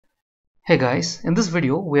Hey guys, in this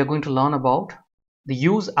video we are going to learn about the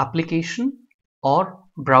use application or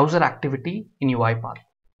browser activity in UiPath.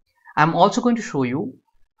 I'm also going to show you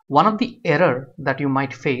one of the error that you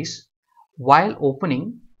might face while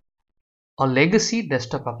opening a legacy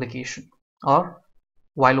desktop application, or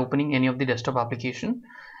while opening any of the desktop application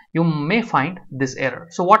you may find this error.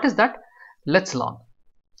 So what is that? Let's learn.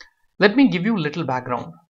 Let me give you a little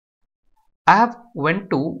background. I went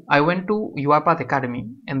to UiPath Academy,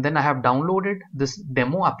 and then I have downloaded this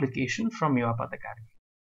demo application from UiPath Academy.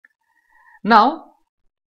 Now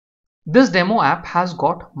this demo app has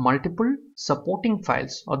got multiple supporting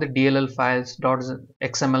files, or the DLL files,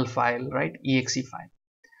 .xml file, right, exe file.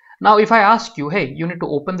 Now if I ask you, hey, you need to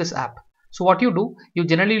open this app, so what you do, you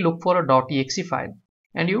generally look for a .exe file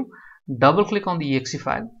and you double click on the exe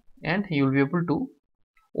file and you will be able to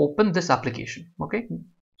open this application. Okay,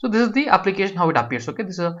 so this is the application, how it appears. Okay,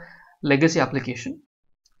 this is a legacy application.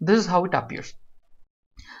 This is how it appears.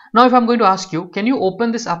 Now if I'm going to ask you, can you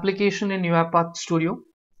open this application in UiPath Studio?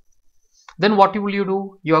 Then what will you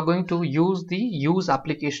do? You are going to use the use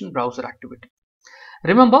application browser activity.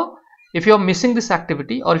 Remember, if you are missing this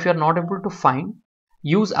activity, or if you are not able to find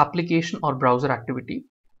use application or browser activity,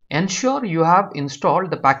 ensure you have installed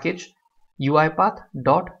the package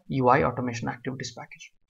UiPath.UI automation activities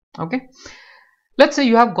package. Okay, let's say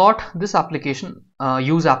you have got this application,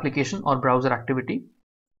 use application or browser activity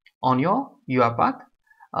on your UiPath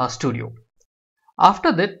Studio.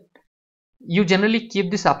 After that, you generally keep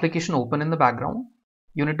this application open in the background.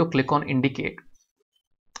 You need to click on indicate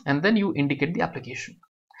and then you indicate the application.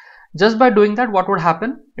 Just by doing that, what would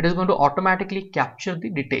happen? It is going to automatically capture the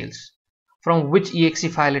details from which exe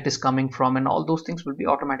file it is coming from, and all those things will be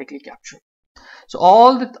automatically captured. So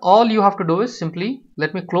all you have to do is simply,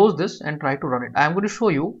 let me close this and try to run it. I am going to show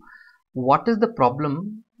you what is the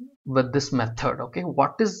problem with this method. Okay,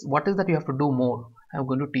 what is that you have to do more. I am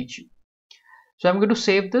going to teach you. So I'm going to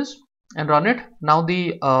save this and run it. Now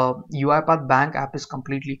the UiPath Bank app is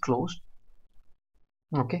completely closed.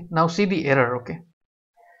 Okay, now see the error. Okay,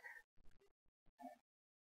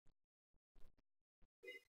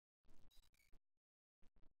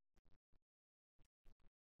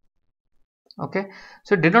 okay,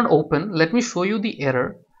 so it did not open. Let me show you the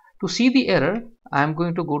error. To see the error, I am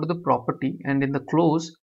going to go to the property, and in the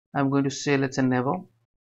close I'm going to say, let's say never,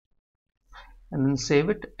 and then save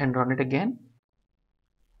it and run it again.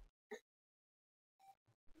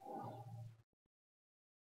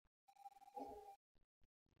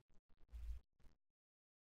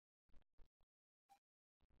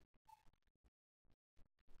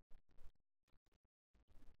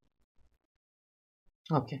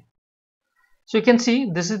 Okay, so you can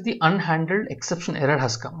see this is the unhandled exception error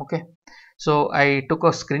has come. Okay, so I took a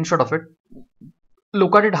screenshot of it.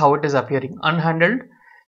 Look at it, how it is appearing. Unhandled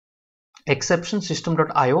exception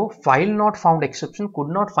system.io file not found exception, could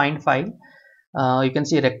not find file. You can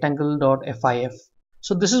see rectangle.fif.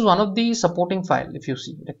 so this is one of the supporting file. If you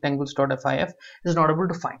see rectangles.fif is not able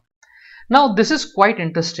to find. Now this is quite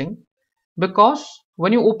interesting, because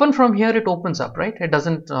when you open from here, it opens up, right? It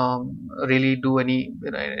doesn't really do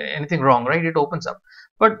anything wrong, right? It opens up.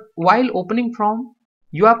 But while opening from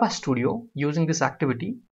UiPath Studio using this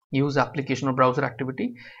activity, use application or browser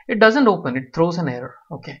activity, it doesn't open, it throws an error.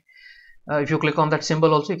 Okay, if you click on that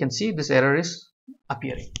symbol also, you can see this error is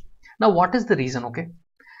appearing. Now what is the reason? Okay,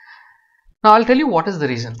 now I'll tell you what is the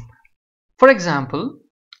reason. For example,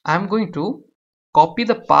 I'm going to copy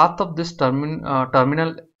the path of this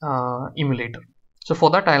terminal emulator. So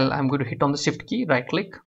for that, I'm going to hit on the shift key, right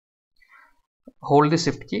click, hold the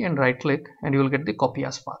shift key and right click, and you will get the copy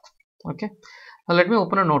as path. Okay, now let me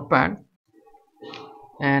open a notepad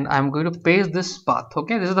and I'm going to paste this path.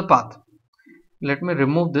 Okay, this is the path. Let me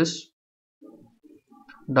remove this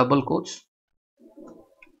double quotes.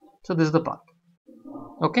 So this is the path.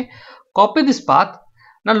 Okay, copy this path.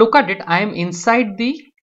 Now look at it, I am inside the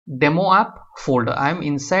demo app folder. I am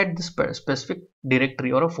inside this specific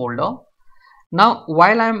directory or a folder. Now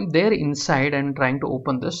while I am there inside and trying to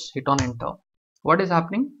open this, hit on enter. What is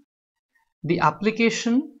happening? The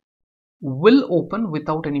application will open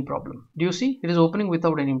without any problem. Do you see? It is opening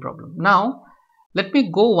without any problem. Now let me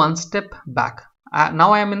go one step back.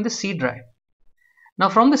 Now I am in the C drive. Now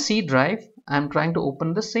from the C drive, I am trying to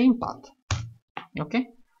open the same path. Okay,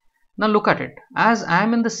 now look at it. As I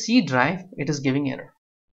am in the C drive, it is giving error.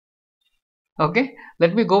 Okay,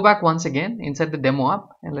 let me go back once again inside the demo app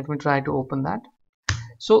and let me try to open that.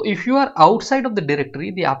 So if you are outside of the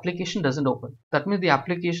directory, the application doesn't open. That means the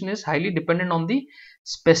application is highly dependent on the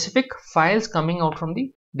specific files coming out from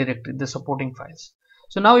the directory, the supporting files.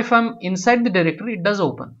 So now if I'm inside the directory, it does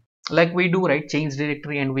open. like we do, right? Change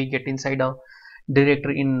directory and we get inside a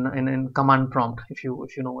directory in command prompt, if you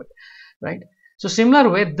know it, right? So similar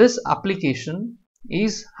way, this application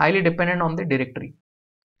is highly dependent on the directory.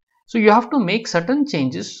 So you have to make certain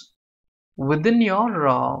changes within your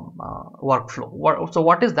workflow. So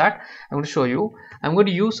what is that? I'm going to show you. I'm going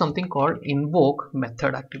to use something called invoke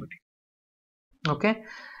method activity. Okay,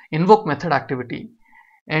 invoke method activity,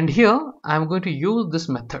 and here I'm going to use this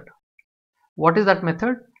method. What is that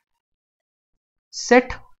method?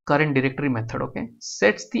 Set current directory method. Okay,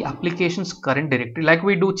 sets the application's current directory, like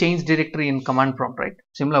we do change directory in command prompt, right?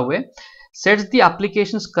 Similar way, sets the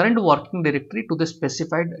application's current working directory to the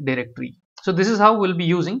specified directory. So this is how we'll be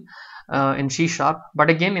using in C#, but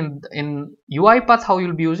again in UiPath how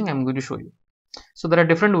you'll be using, I'm going to show you. So there are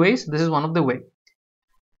different ways. This is one of the way.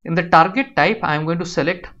 In the target type, I'm going to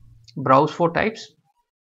select browse for types,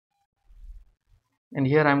 and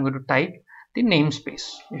here I'm going to type the namespace.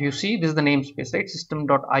 If you see, this is the namespace, right?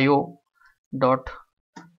 System.io dot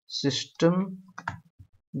system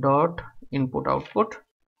dot input output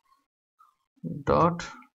dot.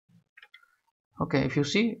 Okay, if you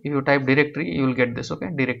see, if you type directory, you will get this. Okay,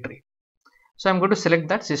 directory. So I'm going to select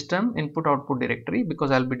that system input output directory because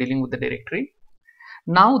I'll be dealing with the directory.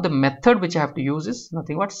 Now the method which I have to use is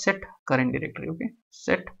nothing but set current directory. Okay,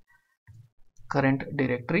 set current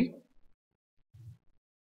directory.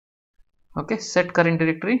 Okay, set current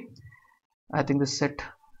directory. I think the set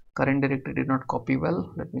current directory did not copy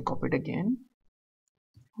well. Let me copy it again,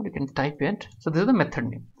 or you can type it. So this is the method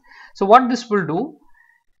name. So what this will do,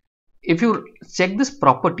 if you check this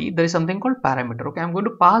property, there is something called parameter. Okay, I'm going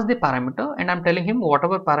to pass the parameter, and I'm telling him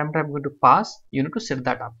whatever parameter I'm going to pass, you need to set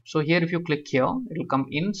that up. So here, if you click here, it will come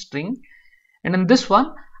in string, and in this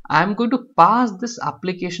one, I'm going to pass this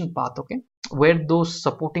application path. Okay, where those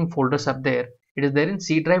supporting folders are there. It is there in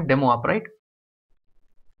C drive demo app, right?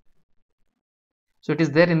 So it is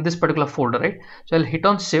there in this particular folder, right? So I'll hit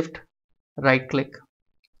on shift, right click,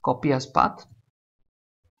 copy as path,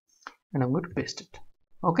 and I'm going to paste it.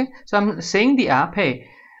 Okay, so I'm saying the app, hey,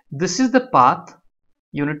 this is the path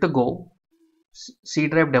you need to go, C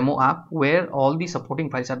drive demo app, where all the supporting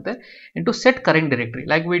files are there, and to set current directory,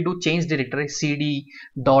 like we do change directory, cd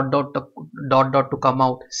dot to come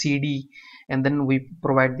out, cd, and then we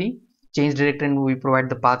provide the change directory and we provide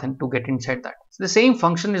the path and to get inside that. So the same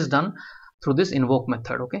function is done through this invoke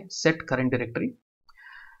method. Okay, set current directory.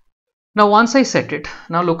 Now once I set it,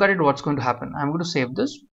 now look at it, what's going to happen. I'm going to save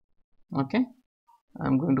this. Okay,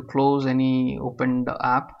 I'm going to close any opened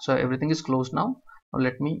app. So everything is closed now. Now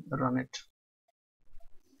let me run it.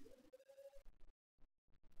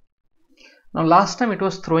 Now last time it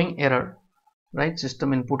was throwing error, right?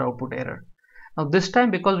 System input output error. Now this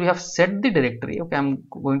time, because we have set the directory, okay, I'm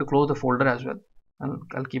going to close the folder as well, and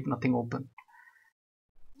I'll keep nothing open.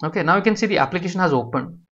 Okay, now you can see the application has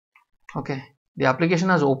opened. Okay, the application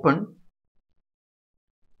has opened.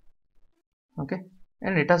 Okay,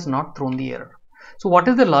 and it has not thrown the error. So what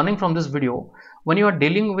is the learning from this video? When you are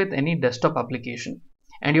dealing with any desktop application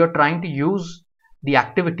and you are trying to use the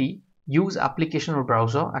activity, use application or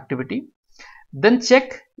browser activity, then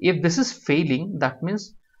check if this is failing. That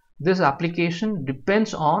means this application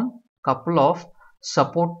depends on couple of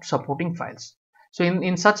supporting files. So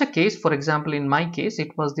in such a case, for example, in my case, it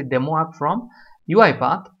was the demo app from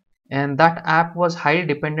UiPath, and that app was highly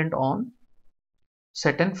dependent on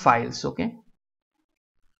certain files. Okay,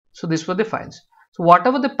 so these were the files. So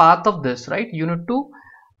whatever the path of this, right, you need to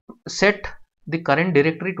set the current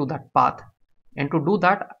directory to that path, and to do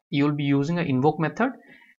that you will be using an invoke method,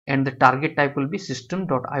 and the target type will be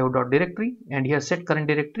system.io.directory, and here set current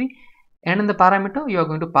directory, and in the parameter you are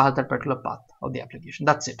going to pass that particular path of the application.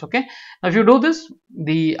 That's it. Okay, now if you do this,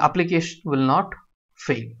 the application will not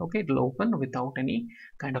fail. Okay, it will open without any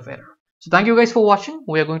kind of error. So thank you guys for watching.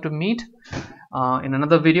 We are going to meet in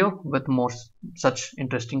another video with more such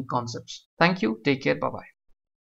interesting concepts. Thank you. Take care. Bye bye.